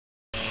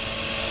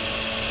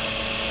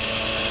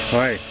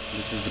Hi,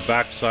 this is the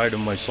back side of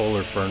my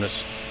solar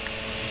furnace.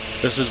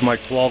 This is my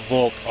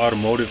 12-volt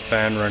automotive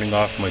fan running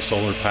off my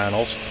solar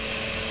panels,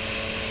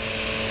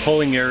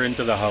 pulling air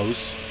into the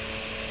house,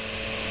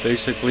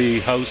 basically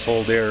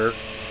household air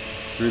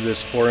through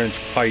this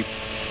 4-inch pipe.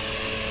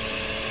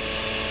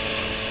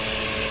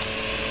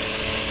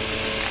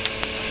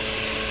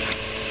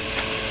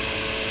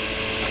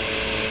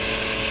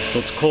 So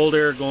it's cold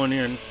air going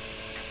in,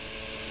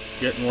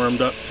 getting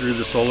warmed up through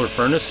the solar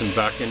furnace and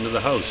back into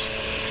the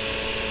house.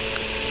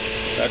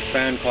 That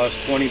fan cost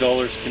 $20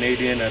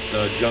 Canadian at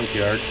the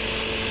junkyard.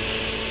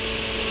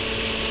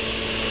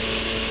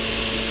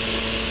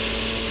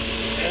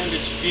 And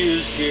it's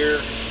fused here.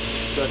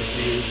 It's got a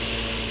fuse.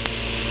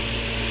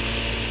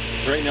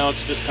 Right now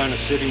it's just kind of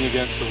sitting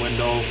against the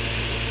window.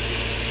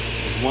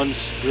 There's one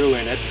screw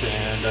in it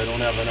and I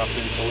don't have enough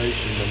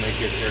insulation to make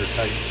it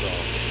airtight, so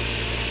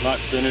not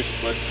finished,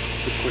 but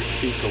it's a quick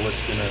peek of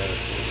what's gonna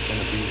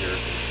be here.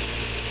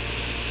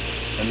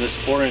 And this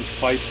 4-inch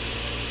pipe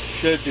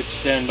should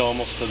extend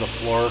almost to the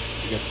floor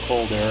to get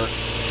cold air.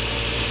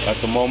 At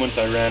the moment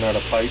I ran out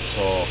of pipe,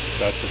 so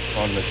that's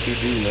on the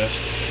to-do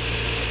list.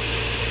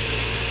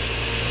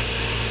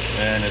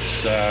 And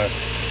it's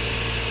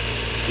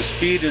the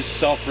speed is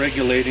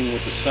self-regulating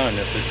with the sun.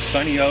 If it's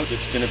sunny out,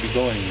 it's going to be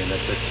going, and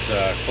if it's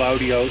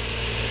cloudy out,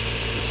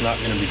 it's not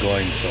going to be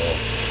going. So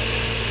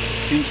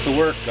seems to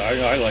work.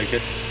 I like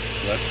it.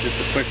 That's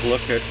just a quick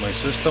look at my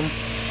system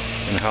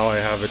and how I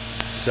have it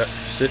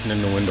sitting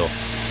in the window.